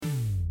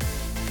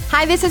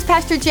Hi, this is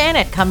Pastor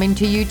Janet coming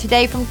to you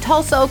today from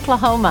Tulsa,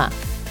 Oklahoma.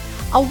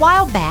 A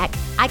while back,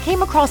 I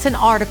came across an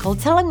article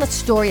telling the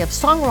story of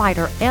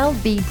songwriter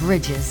L.B.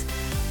 Bridges,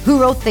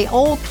 who wrote the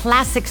old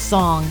classic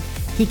song,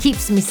 He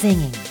Keeps Me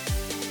Singing.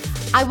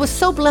 I was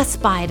so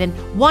blessed by it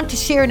and want to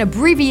share an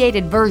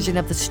abbreviated version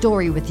of the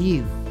story with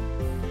you.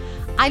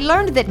 I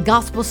learned that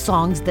gospel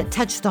songs that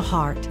touch the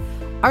heart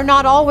are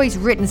not always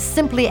written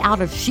simply out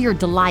of sheer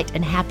delight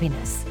and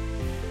happiness,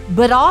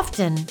 but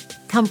often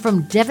come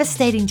from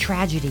devastating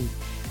tragedy,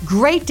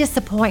 great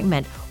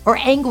disappointment, or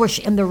anguish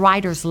in the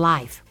writer's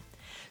life.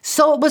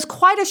 So it was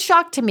quite a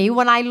shock to me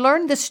when I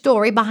learned the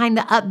story behind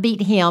the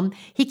upbeat hymn,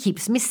 He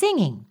Keeps Me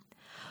Singing.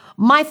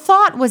 My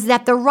thought was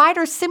that the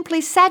writer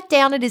simply sat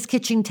down at his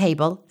kitchen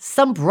table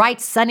some bright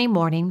sunny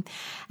morning,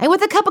 and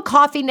with a cup of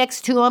coffee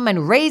next to him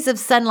and rays of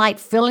sunlight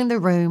filling the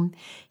room,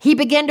 he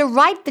began to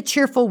write the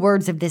cheerful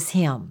words of this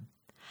hymn.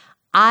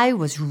 I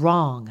was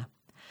wrong.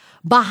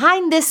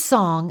 Behind this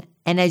song,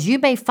 and as you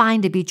may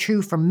find to be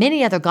true for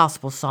many other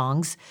gospel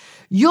songs,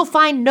 you'll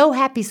find no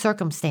happy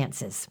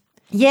circumstances.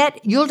 Yet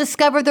you'll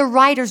discover the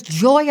writer's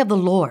joy of the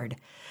Lord.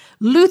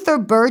 Luther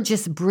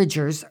Burgess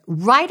Bridgers,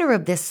 writer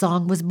of this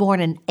song, was born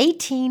in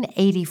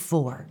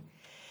 1884.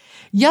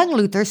 Young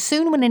Luther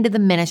soon went into the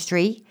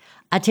ministry,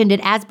 attended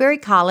Asbury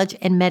College,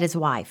 and met his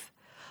wife.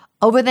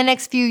 Over the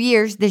next few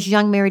years, this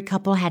young married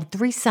couple had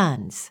 3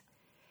 sons.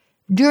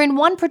 During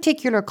one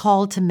particular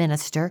call to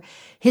minister,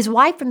 his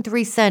wife and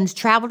 3 sons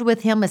traveled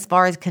with him as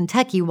far as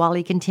Kentucky while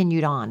he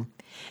continued on.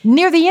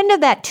 Near the end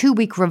of that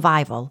 2-week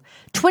revival,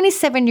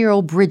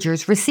 27-year-old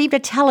Bridgers received a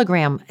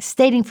telegram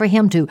stating for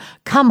him to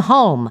come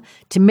home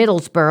to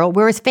Middlesboro,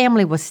 where his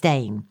family was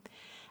staying.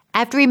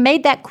 After he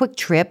made that quick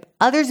trip,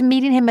 others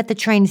meeting him at the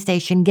train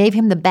station gave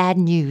him the bad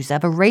news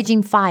of a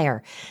raging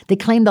fire that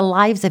claimed the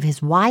lives of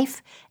his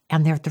wife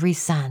and their 3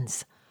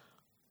 sons.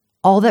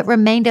 All that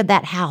remained of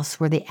that house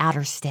were the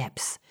outer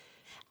steps.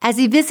 As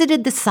he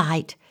visited the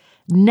site,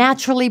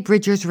 naturally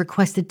Bridgers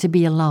requested to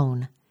be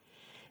alone.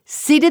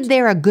 Seated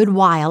there a good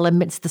while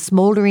amidst the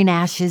smoldering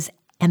ashes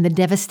and the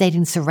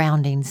devastating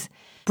surroundings,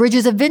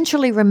 Bridgers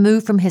eventually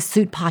removed from his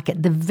suit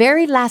pocket the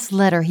very last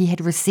letter he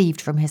had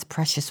received from his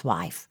precious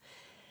wife.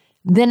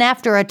 Then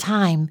after a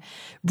time,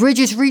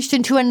 Bridgers reached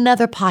into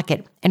another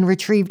pocket and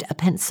retrieved a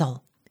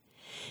pencil.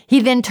 He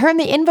then turned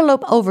the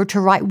envelope over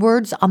to write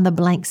words on the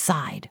blank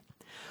side.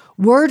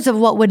 Words of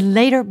what would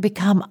later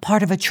become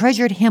part of a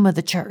treasured hymn of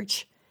the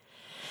church.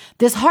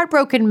 This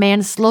heartbroken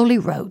man slowly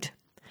wrote,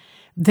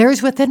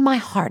 There's within my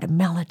heart a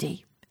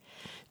melody.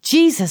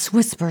 Jesus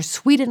whispers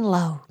sweet and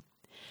low,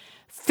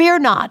 Fear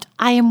not,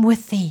 I am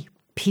with thee,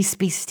 peace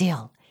be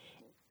still,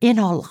 in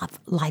all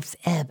life's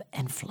ebb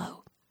and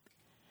flow.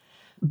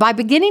 By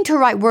beginning to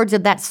write words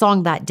of that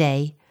song that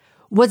day,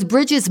 was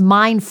Bridges'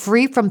 mind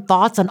free from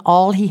thoughts on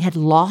all he had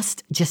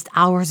lost just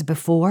hours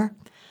before?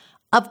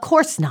 Of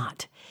course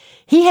not.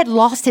 He had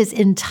lost his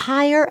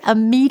entire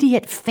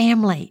immediate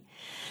family,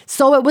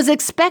 so it was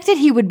expected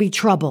he would be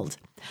troubled.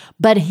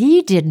 But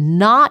he did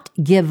not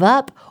give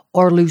up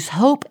or lose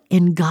hope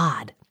in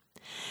God.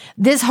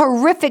 This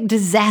horrific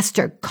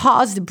disaster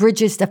caused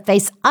Bridges to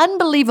face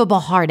unbelievable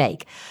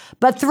heartache,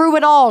 but through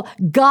it all,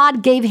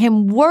 God gave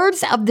him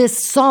words of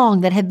this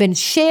song that have been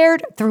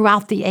shared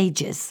throughout the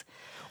ages.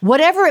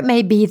 Whatever it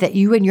may be that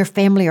you and your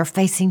family are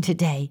facing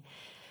today,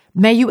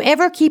 may you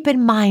ever keep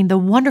in mind the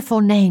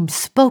wonderful name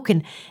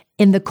spoken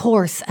in the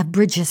chorus of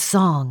Bridges'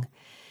 song.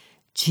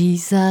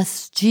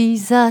 Jesus,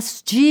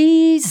 Jesus,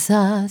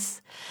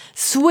 Jesus,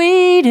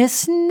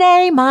 sweetest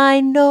name I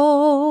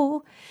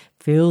know,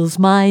 fills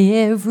my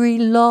every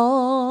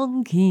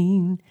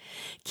longing,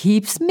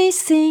 keeps me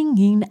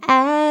singing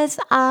as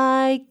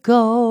I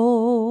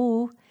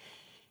go.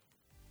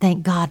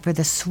 Thank God for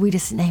the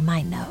sweetest name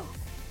I know,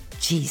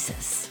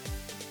 Jesus.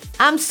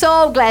 I'm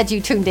so glad you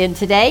tuned in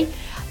today.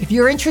 If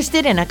you're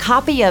interested in a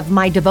copy of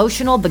my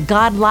devotional, The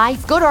God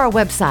Life, go to our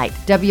website,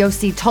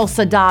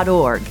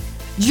 woctulsa.org.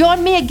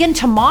 Join me again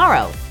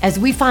tomorrow as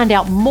we find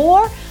out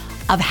more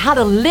of how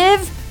to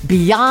live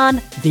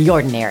beyond the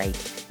ordinary.